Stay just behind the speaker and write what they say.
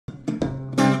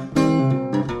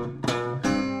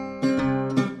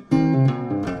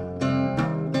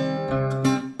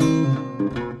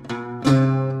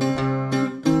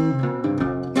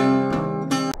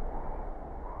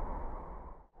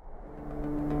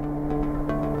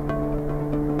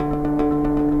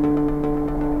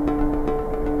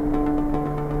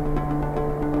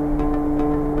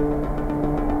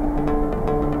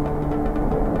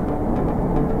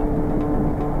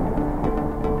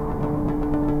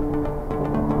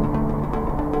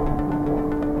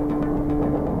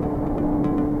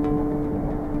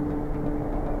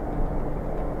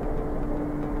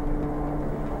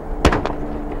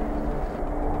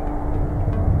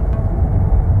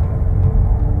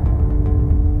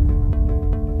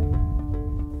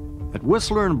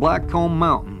Whistler and Blackcomb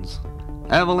Mountains,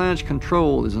 avalanche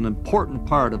control is an important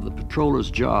part of the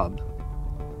patroller's job.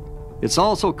 It's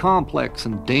also complex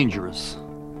and dangerous.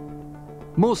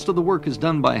 Most of the work is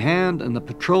done by hand, and the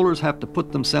patrollers have to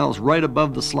put themselves right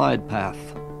above the slide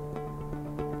path.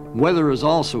 Weather is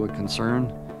also a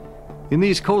concern. In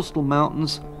these coastal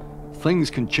mountains, things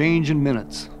can change in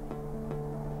minutes.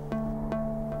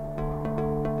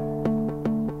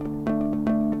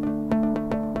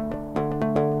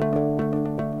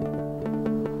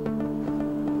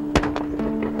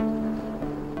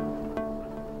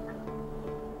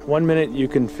 One minute you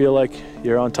can feel like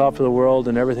you're on top of the world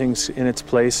and everything's in its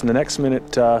place, and the next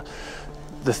minute the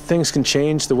things can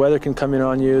change, the weather can come in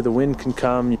on you, the wind can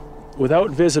come. Without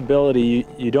visibility,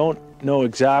 you don't know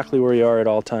exactly where you are at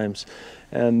all times.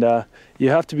 And you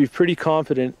have to be pretty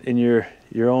confident in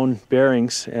your own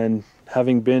bearings and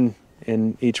having been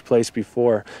in each place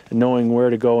before and knowing where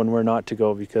to go and where not to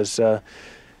go, because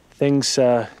things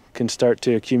can start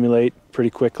to accumulate pretty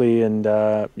quickly, and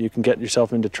you can get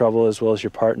yourself into trouble as well as your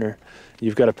partner.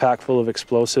 You've got a pack full of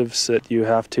explosives that you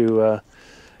have to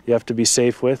be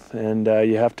safe with, and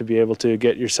you have to be able to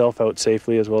get yourself out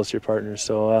safely as well as your partner.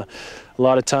 So a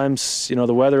lot of times, you know,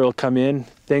 the weather will come in,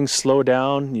 things slow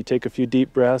down, you take a few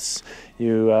deep breaths,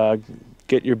 you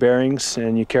get your bearings,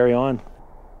 and you carry on.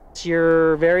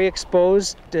 You're very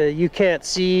exposed. You can't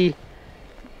see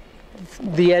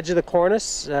the edge of the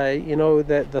cornice. You know,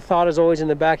 the thought is always in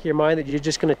the back of your mind that you're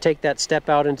just going to take that step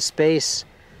out into space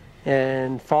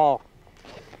and fall.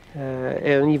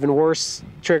 And even worse,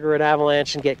 trigger an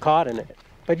avalanche and get caught in it.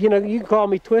 But you know, you can call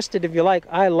me twisted if you like.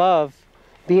 I love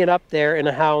being up there in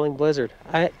a howling blizzard.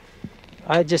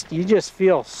 You just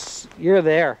feel you're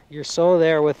there. You're so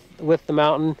there with the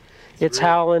mountain. It's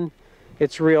howling.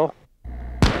 It's real.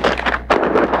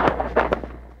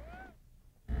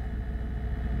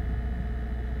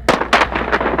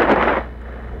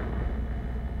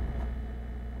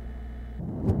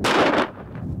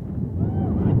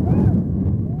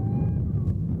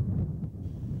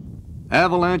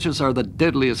 Avalanches are the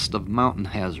deadliest of mountain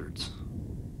hazards.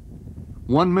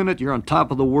 One minute you're on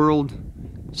top of the world,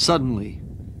 suddenly,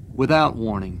 without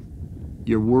warning,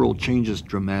 your world changes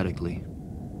dramatically.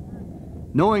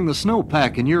 Knowing the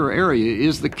snowpack in your area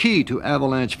is the key to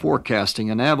avalanche forecasting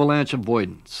and avalanche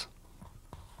avoidance.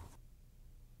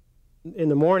 In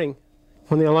the morning,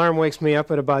 when the alarm wakes me up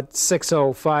at about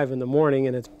 6:05 in the morning,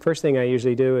 and the first thing I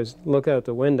usually do is look out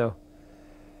the window,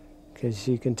 because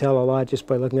you can tell a lot just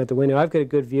by looking out the window. I've got a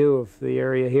good view of the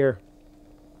area here.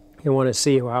 You want to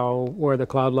see where the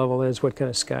cloud level is, what kind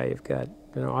of sky you've got,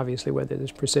 you know, obviously whether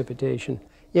there's precipitation.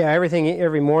 Yeah,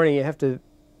 every morning you have to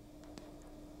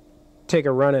take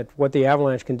a run at what the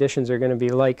avalanche conditions are going to be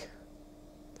like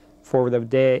for the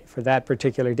day, for that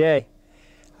particular day.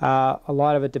 A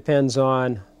lot of it depends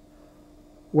on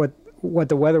what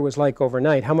the weather was like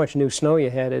overnight. How much new snow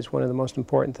you had is one of the most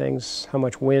important things. How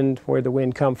much wind, where the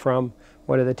wind come from,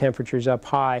 what are the temperatures up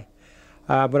high,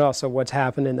 but also what's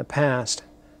happened in the past.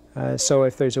 So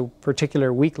if there's a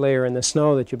particular weak layer in the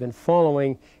snow that you've been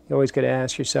following, you always got to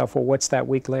ask yourself, well, what's that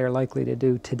weak layer likely to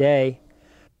do today?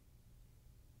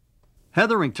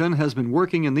 Hetherington has been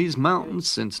working in these mountains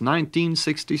since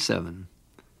 1967.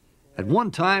 At one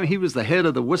time, he was the head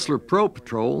of the Whistler Pro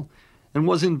Patrol and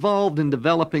was involved in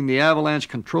developing the avalanche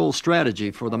control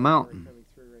strategy for the mountain.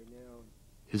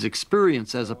 His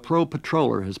experience as a pro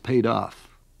patroller has paid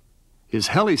off. His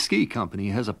heli ski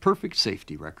company has a perfect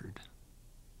safety record.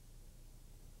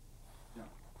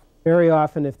 Very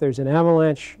often, if there's an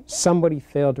avalanche, somebody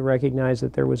failed to recognize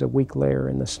that there was a weak layer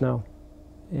in the snow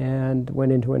and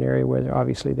went into an area where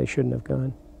obviously they shouldn't have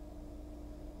gone.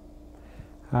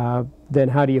 Then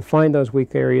how do you find those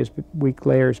weak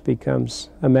layers becomes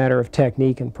a matter of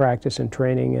technique and practice and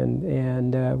training,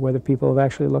 and whether people have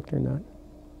actually looked or not.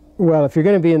 Well, if you're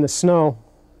going to be in the snow,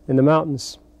 in the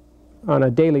mountains, on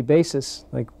a daily basis,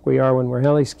 like we are when we're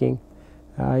heli skiing,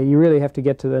 you really have to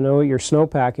get to know your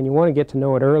snowpack, and you want to get to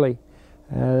know it early.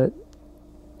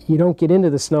 You don't get into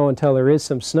the snow until there is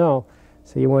some snow,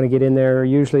 so you want to get in there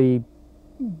usually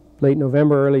late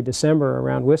November, early December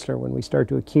around Whistler when we start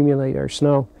to accumulate our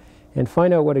snow, and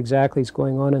find out what exactly is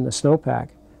going on in the snowpack.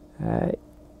 At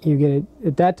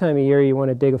that time of year, you want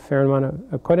to dig a fair amount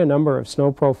of, quite a number of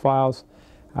snow profiles.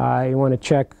 You want to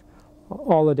check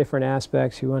all the different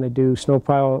aspects. You want to do snow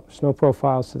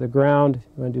profiles to the ground.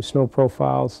 You want to do snow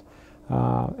profiles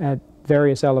at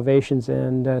various elevations,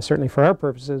 and certainly for our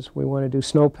purposes, we want to do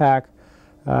snowpack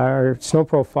or snow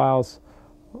profiles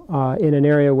in an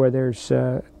area where there's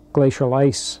glacial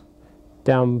ice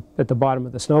down at the bottom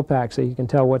of the snowpack, so you can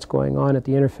tell what's going on at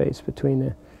the interface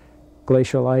between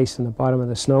glacial ice in the bottom of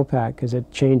the snowpack because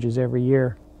it changes every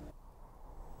year.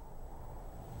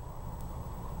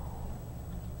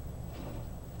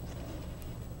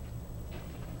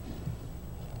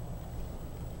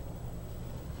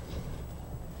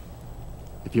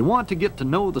 If you want to get to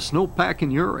know the snowpack in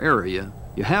your area,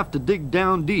 you have to dig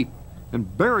down deep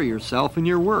and bury yourself in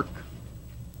your work.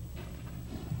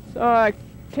 So I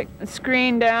take the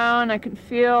screen down, I can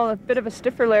feel a bit of a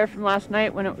stiffer layer from last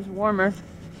night when it was warmer.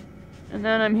 And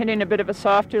then I'm hitting a bit of a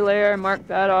softer layer, mark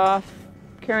that off,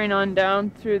 carrying on down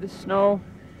through the snow.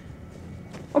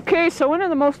 Okay, so one of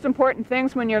the most important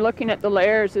things when you're looking at the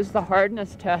layers is the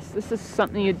hardness test. This is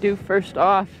something you do first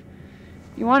off.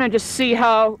 You want to just see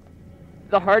how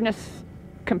the hardness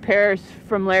compares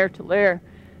from layer to layer.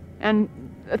 And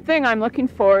the thing I'm looking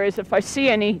for is if I see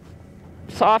any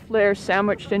soft layers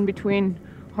sandwiched in between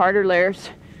harder layers,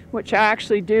 which I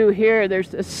actually do here.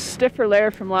 There's a stiffer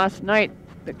layer from last night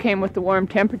that came with the warm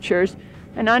temperatures,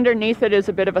 and underneath it is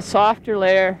a bit of a softer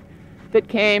layer that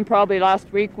came probably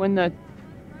last week when the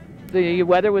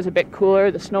weather was a bit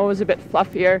cooler, the snow was a bit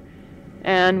fluffier,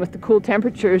 and with the cool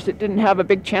temperatures it didn't have a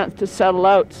big chance to settle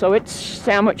out, so it's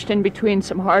sandwiched in between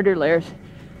some harder layers.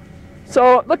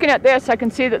 So looking at this, I can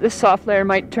see that this soft layer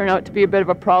might turn out to be a bit of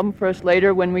a problem for us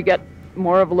later when we get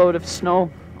more of a load of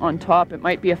snow on top. It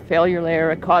might be a failure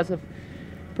layer, a cause of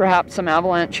perhaps some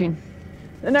avalanching.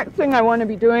 The next thing I want to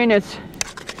be doing is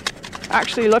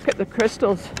actually look at the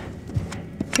crystals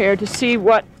here to see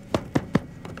what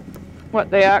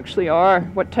they actually are,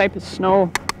 what type of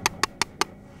snow.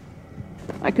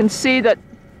 I can see that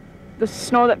the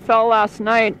snow that fell last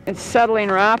night is settling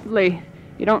rapidly.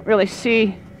 You don't really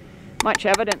see much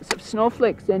evidence of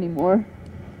snowflakes anymore.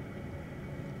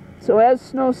 So as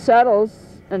snow settles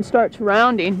and starts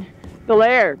rounding, the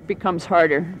layer becomes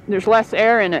harder. There's less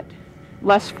air in it,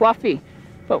 less fluffy.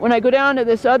 But when I go down to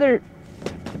this other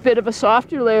bit of a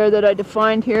softer layer that I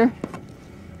defined here,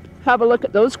 have a look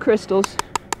at those crystals.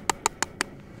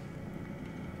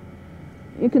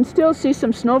 You can still see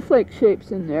some snowflake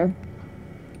shapes in there.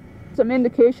 Some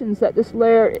indications that this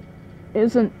layer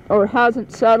isn't or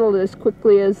hasn't settled as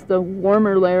quickly as the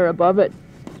warmer layer above it.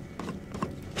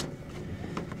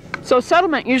 So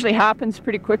settlement usually happens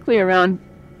pretty quickly around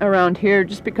here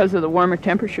just because of the warmer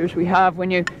temperatures we have. When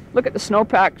you look at the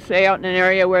snowpack, say out in an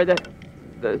area where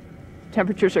the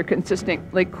temperatures are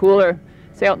consistently cooler,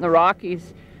 say out in the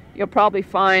Rockies, you'll probably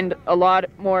find a lot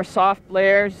more soft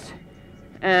layers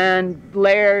and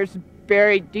layers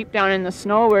buried deep down in the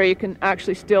snow where you can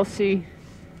actually still see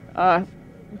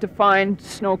defined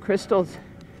snow crystals.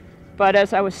 But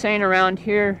as I was saying, around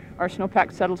here, our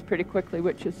snowpack settles pretty quickly,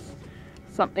 which is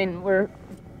something we're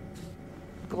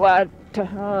glad to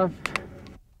have.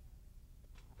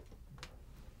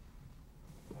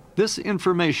 This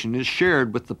information is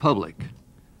shared with the public.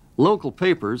 Local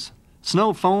papers,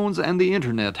 snow phones, and the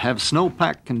internet have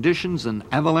snowpack conditions and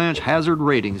avalanche hazard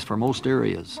ratings for most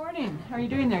areas. Good morning. How are you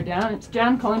doing there, Dan? It's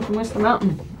Jan calling from Whistler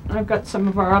Mountain. I've got some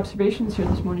of our observations here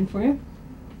this morning for you.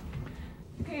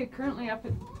 Okay, currently up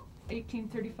at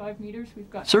 1835 meters. We've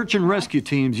got Search and rescue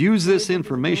teams use this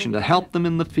information to help them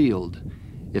in the field.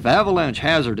 If avalanche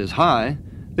hazard is high,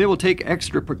 they will take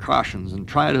extra precautions and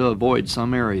try to avoid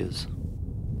some areas.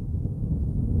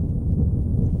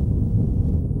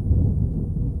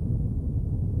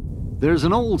 There's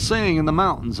an old saying in the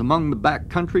mountains among the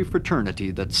backcountry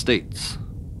fraternity that states,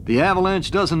 "The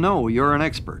avalanche doesn't know you're an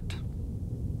expert."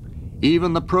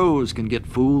 Even the pros can get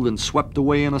fooled and swept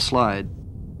away in a slide.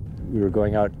 We were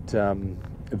going out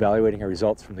evaluating our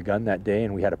results from the gun that day,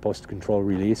 and we had a post-control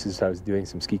release as I was doing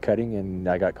some ski cutting, and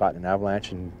I got caught in an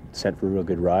avalanche and sent for a real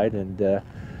good ride. And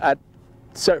at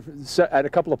a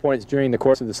couple of points during the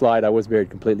course of the slide, I was buried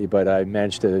completely, but I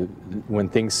managed to, when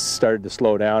things started to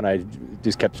slow down, I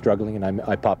just kept struggling, and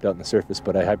I popped out on the surface,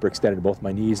 but I hyperextended both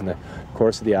my knees in the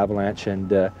course of the avalanche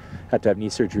and had to have knee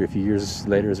surgery a few years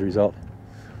later as a result.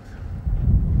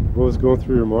 What was going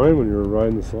through your mind when you were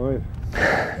riding the slide?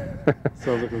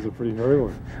 Sounds like it was a pretty hairy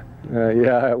one.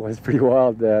 Yeah, it was pretty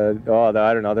wild. I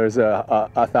don't know, there's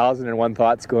 1,001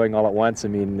 thoughts going all at once. I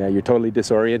mean, you're totally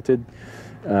disoriented.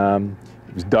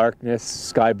 It was darkness,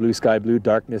 sky blue,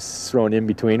 darkness thrown in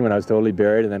between when I was totally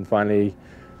buried, and then finally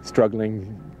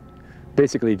struggling,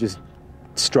 basically just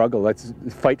struggle. Let's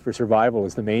fight for survival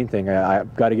is the main thing.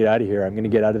 I've got to get out of here. I'm going to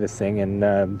get out of this thing,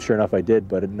 and sure enough I did,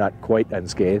 but not quite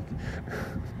unscathed.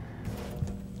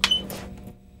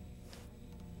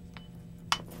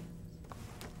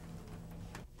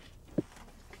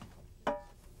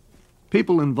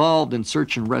 People involved in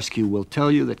search and rescue will tell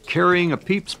you that carrying a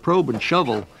PEEPS probe and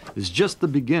shovel is just the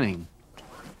beginning.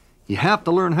 You have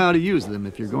to learn how to use them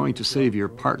if you're going to save your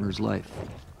partner's life.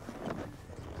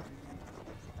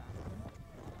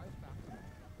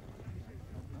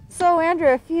 So, Andrew,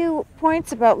 a few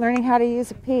points about learning how to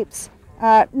use a PEEPS.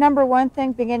 Number one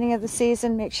thing, beginning of the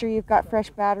season, make sure you've got fresh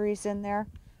batteries in there.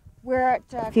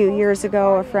 A few years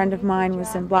ago, a friend of mine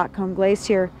was in Blackcomb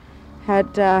Glacier,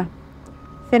 had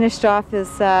finished off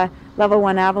his level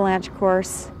 1 Avalanche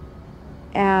course,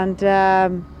 and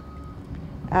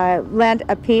lent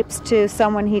a PEEPS to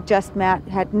someone he just met,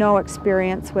 had no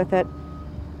experience with it.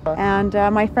 And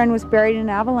my friend was buried in an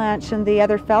avalanche, and the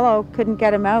other fellow couldn't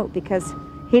get him out because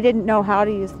he didn't know how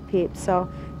to use the PEEPS. So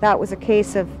that was a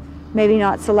case of maybe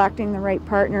not selecting the right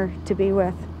partner to be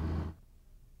with.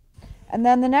 And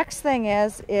then the next thing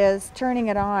is turning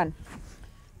it on.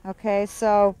 Okay,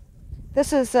 so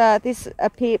this is a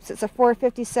PEEPS. It's a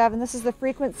 457. This is the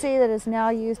frequency that is now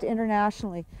used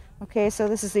internationally. Okay, so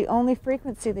this is the only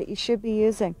frequency that you should be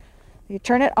using. You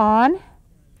turn it on.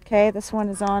 Okay, this one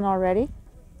is on already.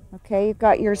 Okay, you've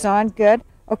got yours on, good.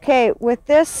 Okay, with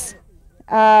this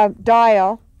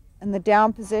dial in the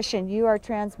down position, you are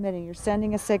transmitting, you're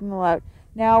sending a signal out.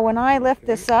 Now when I lift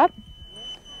this up,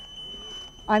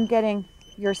 I'm getting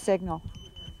your signal.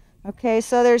 Okay,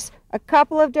 so there's a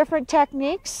couple of different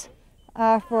techniques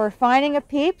for finding a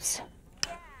PEEPS.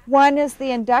 One is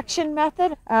the induction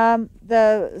method.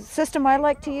 The system I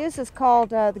like to use is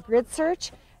called the grid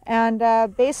search, and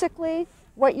basically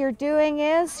what you're doing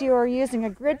is you're using a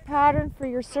grid pattern for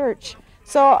your search.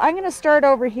 So I'm going to start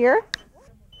over here.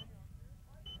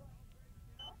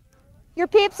 Your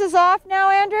PEEPS is off now,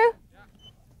 Andrew?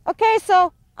 Okay,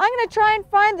 so I'm going to try and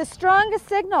find the strongest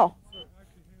signal.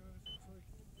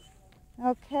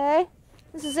 Okay,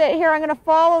 this is it here. I'm going to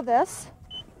follow this.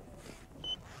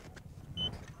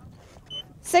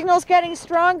 Signal's getting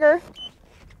stronger.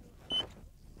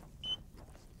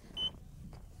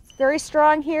 It's very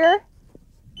strong here.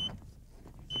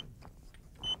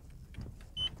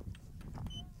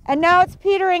 And now it's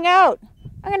petering out.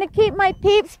 I'm going to keep my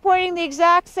PEEPS pointing the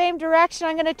exact same direction.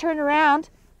 I'm going to turn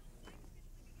around.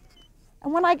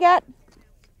 And when I get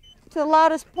to the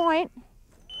loudest point,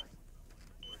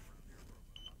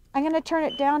 I'm going to turn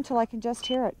it down till I can just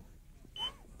hear it.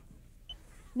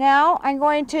 Now I'm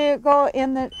going to go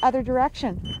in the other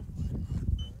direction.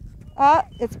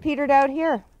 It's petered out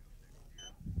here.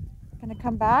 I'm going to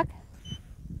come back.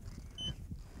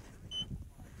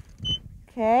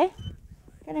 Okay,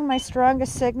 getting my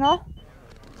strongest signal.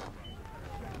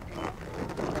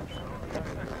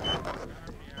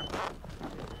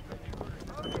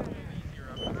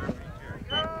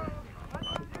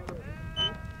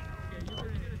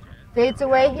 Fades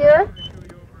away here.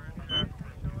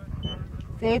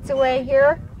 Fades away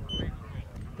here.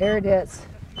 There it is.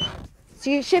 So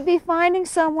you should be finding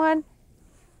someone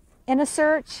in a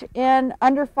search in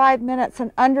under 5 minutes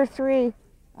and under 3.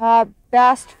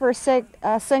 Best for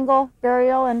a single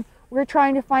burial, and we're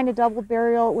trying to find a double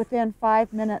burial within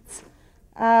 5 minutes.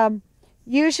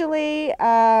 Usually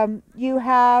you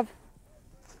have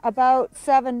about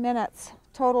 7 minutes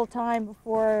total time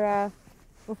before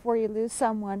you lose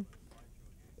someone,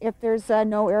 if there's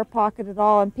no air pocket at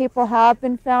all. And people have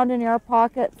been found in air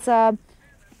pockets in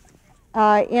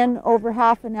over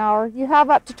half an hour. You have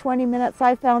up to 20 minutes.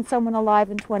 I found someone alive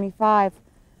in 25.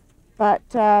 But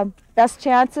best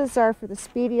chances are for the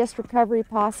speediest recovery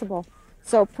possible.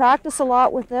 So practice a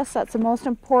lot with this. That's the most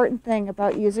important thing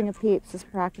about using a PEEPS, is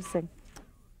practicing.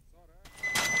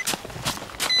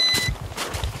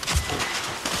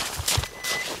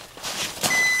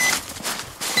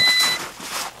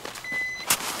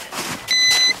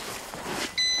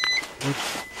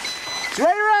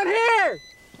 Right around here!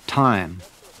 Time.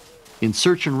 In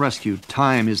search and rescue,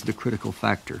 time is the critical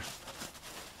factor.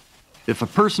 If a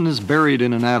person is buried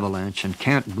in an avalanche and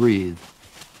can't breathe,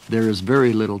 there is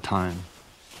very little time,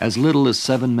 as little as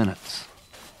 7 minutes.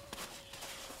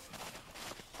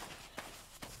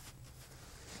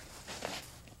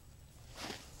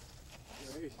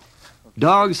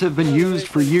 Dogs have been used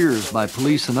for years by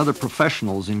police and other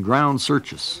professionals in ground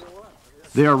searches.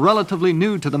 They are relatively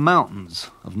new to the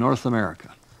mountains of North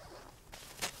America.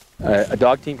 A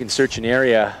dog team can search an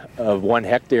area of 1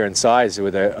 hectare in size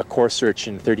with a core search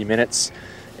in 30 minutes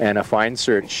and a fine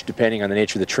search, depending on the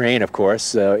nature of the terrain, of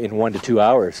course, in 1 to 2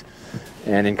 hours.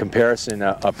 And in comparison,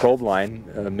 a probe line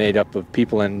made up of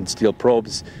people and steel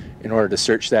probes, in order to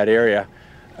search that area,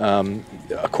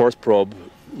 a coarse probe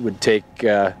would take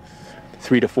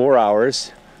 3 to 4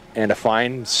 hours, and a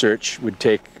fine search would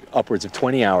take upwards of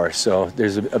 20 hours. So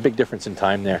there's a big difference in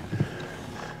time there.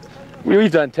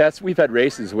 We've done tests. We've had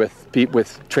races with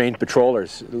trained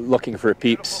patrollers looking for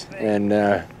PEEPS, and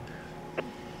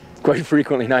quite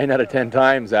frequently, 9 out of 10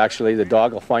 times actually, the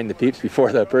dog will find the peeps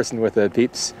before the person with the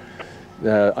peeps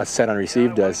set on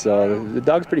receive does. So the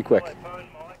dog's pretty quick.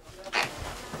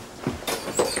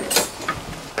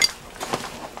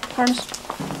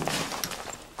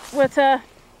 With an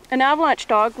avalanche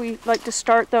dog, we like to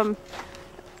start them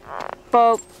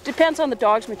about, depends on the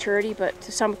dog's maturity, but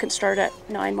some can start at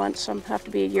 9 months, some have to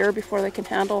be a year before they can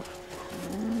handle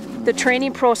the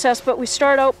training process. But we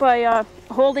start out by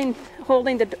holding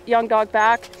the young dog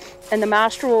back, and the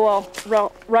master will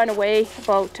run away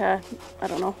about, I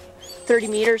don't know, 30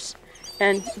 meters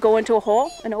and go into a hole,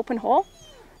 an open hole,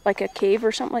 like a cave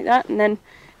or something like that. And then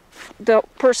the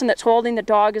person that's holding the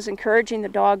dog is encouraging the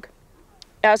dog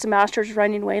as the master's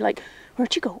running away, like,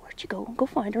 where'd you go? Where'd you go? Go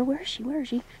find her. Where is she? Where is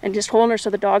she? And just holding her so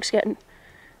the dog's getting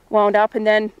wound up. And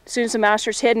then as soon as the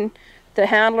master's hidden, the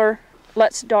handler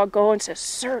lets the dog go and says,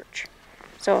 search.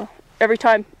 So every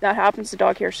time that happens, the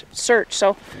dog hears search.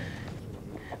 So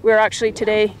we're actually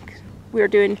today, we're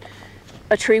doing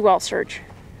a tree well search,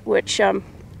 which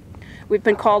we've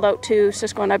been called out to,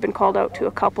 Cisco and I've been called out to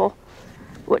a couple,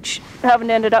 which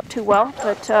haven't ended up too well,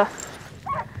 but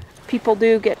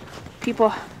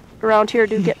people around here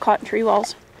do get caught in tree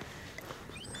wells.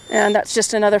 And that's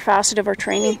just another facet of our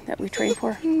training that we train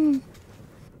for.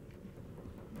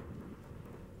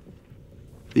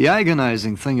 The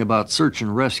agonizing thing about search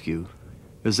and rescue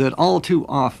is that all too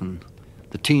often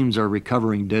the teams are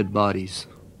recovering dead bodies.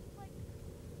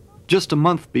 Just a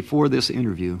month before this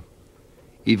interview,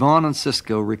 Yvonne and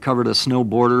Cisco recovered a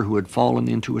snowboarder who had fallen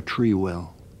into a tree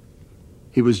well.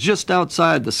 He was just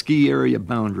outside the ski area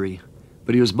boundary,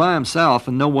 but he was by himself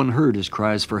and no one heard his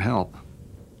cries for help.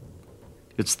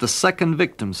 It's the second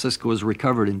victim Cisco has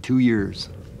recovered in 2 years.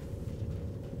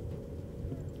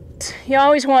 You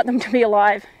always want them to be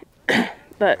alive,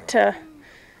 but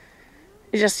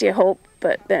you hope,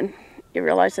 but then you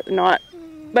realize that they're not.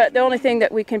 But the only thing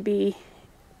that we can be,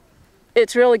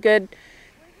 it's really good,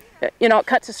 you know, it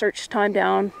cuts the search time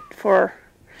down for,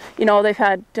 you know, they've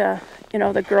had, you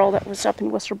know, the girl that was up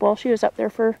in Whistler Bowl, she was up there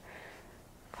for,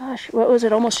 gosh, what was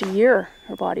it, almost a year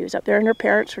her body was up there, and her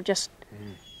parents were just,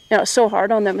 you know, so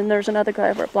hard on them. And there's another guy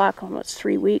over at Blackcomb, it's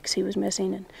 3 weeks he was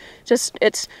missing. And just,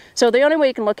 it's, so the only way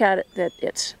you can look at it, that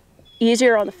it's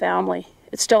easier on the family.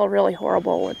 It's still really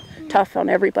horrible and tough on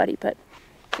everybody, but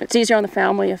it's easier on the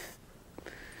family if,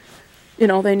 you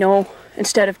know, they know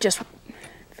instead of just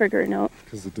figuring out.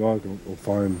 Because the dog will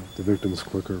find the victims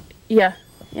quicker. Yeah,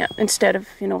 yeah, instead of,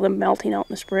 you know, them melting out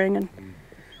in the spring and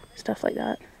stuff like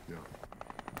that.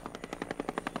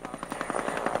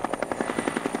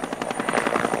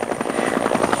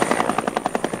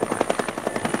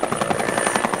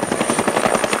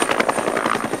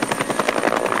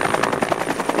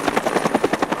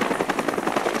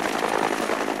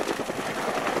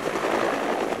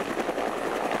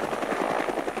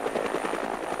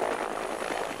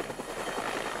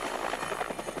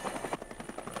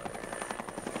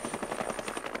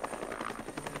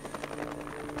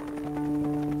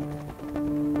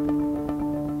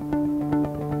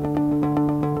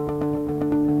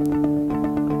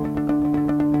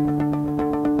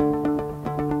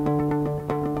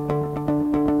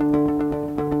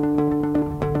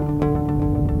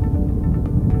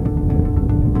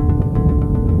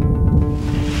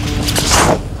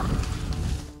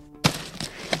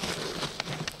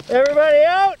 Everybody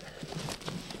out?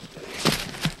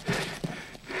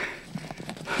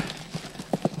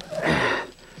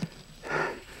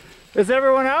 Is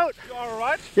everyone out? You all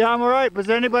right? Yeah, I'm all right. Was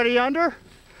anybody under?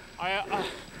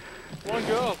 One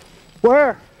girl.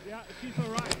 Where? Yeah, she's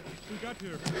all right. We got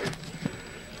her.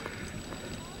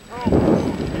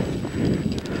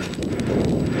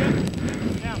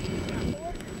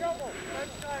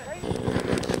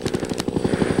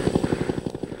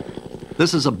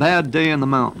 This is a bad day in the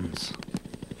mountains.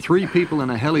 3 people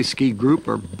in a heli-ski group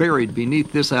are buried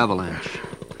beneath this avalanche.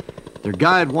 Their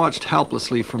guide watched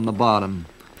helplessly from the bottom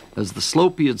as the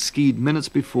slope he had skied minutes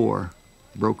before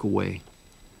broke away.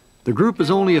 The group is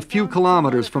only a few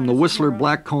kilometers from the Whistler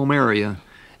Blackcomb area,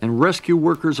 and rescue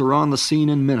workers are on the scene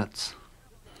in minutes.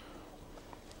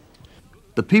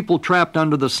 The people trapped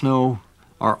under the snow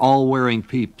are all wearing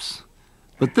peeps.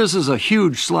 But this is a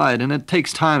huge slide and it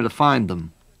takes time to find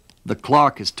them. The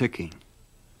clock is ticking.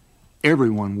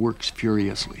 Everyone works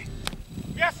furiously.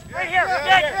 Yes, right here.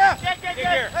 Dig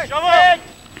here. Shovel.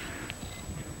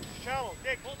 Shovel.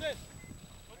 Dig. Hold this.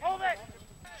 Hold it.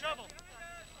 Shovel.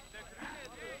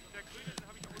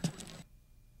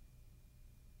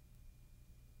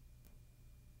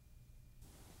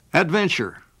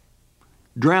 Adventure,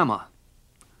 drama,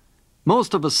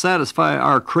 Most of us satisfy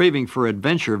our craving for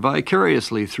adventure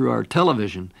vicariously through our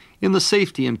television in the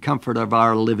safety and comfort of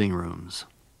our living rooms.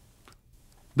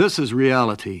 This is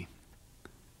reality.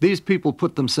 These people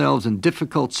put themselves in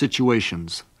difficult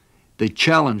situations. They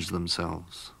challenge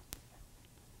themselves.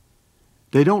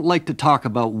 They don't like to talk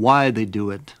about why they do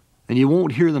it, and you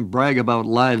won't hear them brag about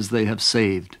lives they have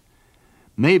saved.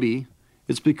 Maybe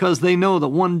it's because they know that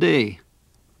one day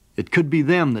it could be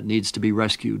them that needs to be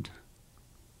rescued.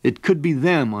 It could be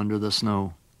them under the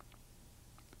snow.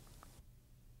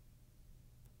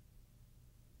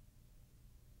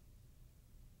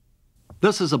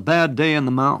 This is a bad day in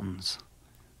the mountains.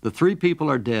 The 3 people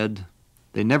are dead.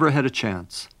 They never had a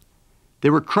chance.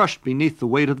 They were crushed beneath the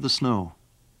weight of the snow.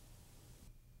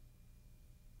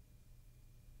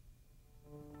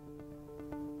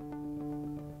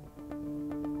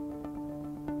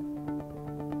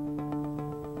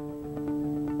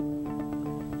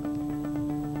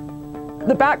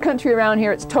 The backcountry around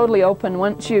here, it's totally open.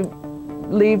 Once you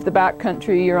leave the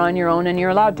backcountry, you're on your own and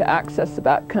you're allowed to access the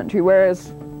backcountry,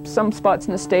 whereas some spots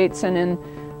in the States and in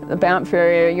the Banff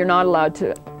area, you're not allowed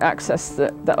to access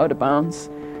the out of bounds.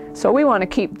 So we want to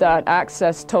keep that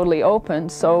access totally open,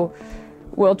 so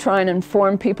we'll try and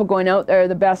inform people going out there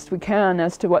the best we can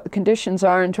as to what the conditions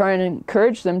are and try and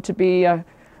encourage them to be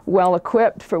well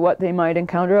equipped for what they might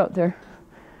encounter out there.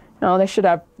 You know, they should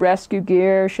have rescue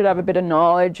gear, should have a bit of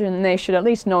knowledge, and they should at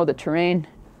least know the terrain.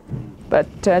 But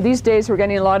these days we're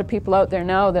getting a lot of people out there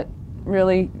now that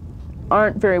really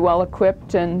aren't very well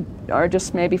equipped and are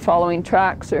just maybe following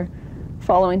tracks or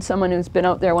following someone who's been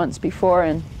out there once before.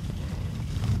 And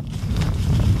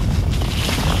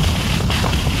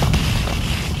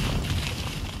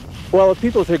well, if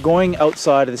people, if they're going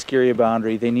outside of the ski area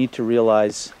boundary, they need to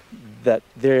realize that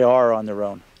they are on their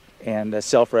own. And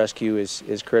self-rescue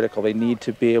is critical. They need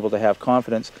to be able to have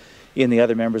confidence in the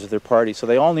other members of their party. So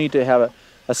they all need to have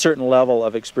a certain level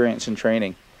of experience and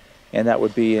training. And that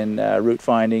would be in route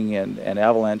finding and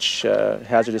avalanche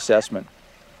hazard assessment.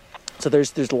 So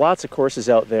there's lots of courses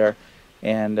out there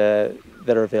and that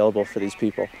are available for these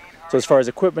people. So as far as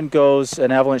equipment goes,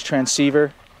 an avalanche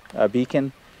transceiver, a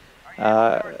beacon,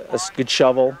 a good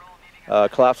shovel, a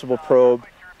collapsible probe,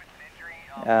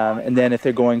 and then if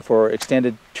they're going for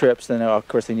extended trips, then of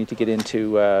course they need to get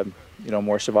into you know,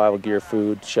 more survival gear,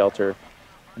 food, shelter,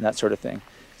 and that sort of thing.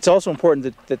 It's also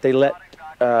important that they let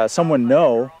someone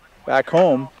know back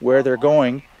home where they're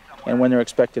going and when they're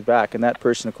expected back, and that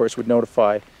person of course would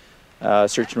notify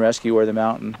search and rescue or the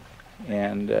mountain,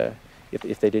 and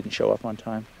if they didn't show up on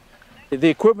time. The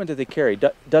equipment that they carry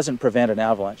doesn't prevent an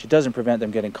avalanche. It doesn't prevent them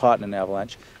getting caught in an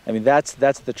avalanche. I mean, that's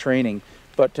the training.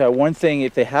 But one thing,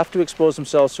 if they have to expose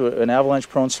themselves to an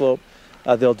avalanche-prone slope,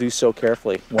 they'll do so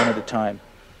carefully, one at a time,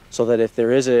 so that if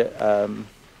there is a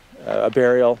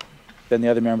burial, then the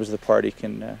other members of the party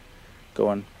can go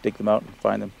and dig them out and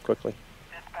find them quickly.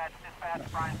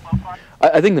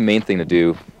 I think the main thing to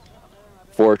do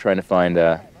for trying to find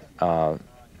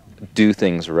do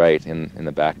things right in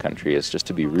the backcountry is just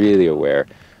to be really aware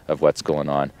of what's going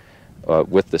on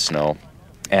with the snow,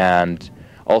 and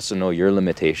also know your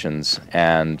limitations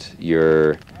and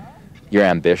your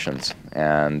ambitions,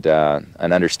 and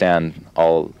understand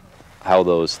how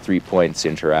those 3 points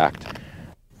interact.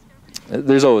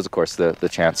 There's always, of course, the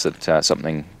chance that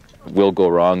something will go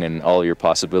wrong and all your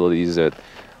possibilities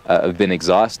have been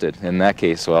exhausted. In that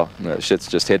case, well, the shit's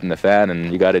just hitting the fan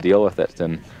and you got to deal with it.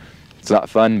 And it's not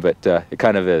fun, but it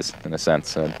kind of is, in a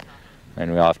sense.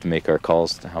 And we all have to make our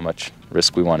calls to how much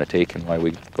risk we want to take and why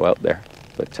we go out there.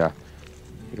 But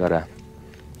you got to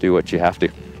do what you have to.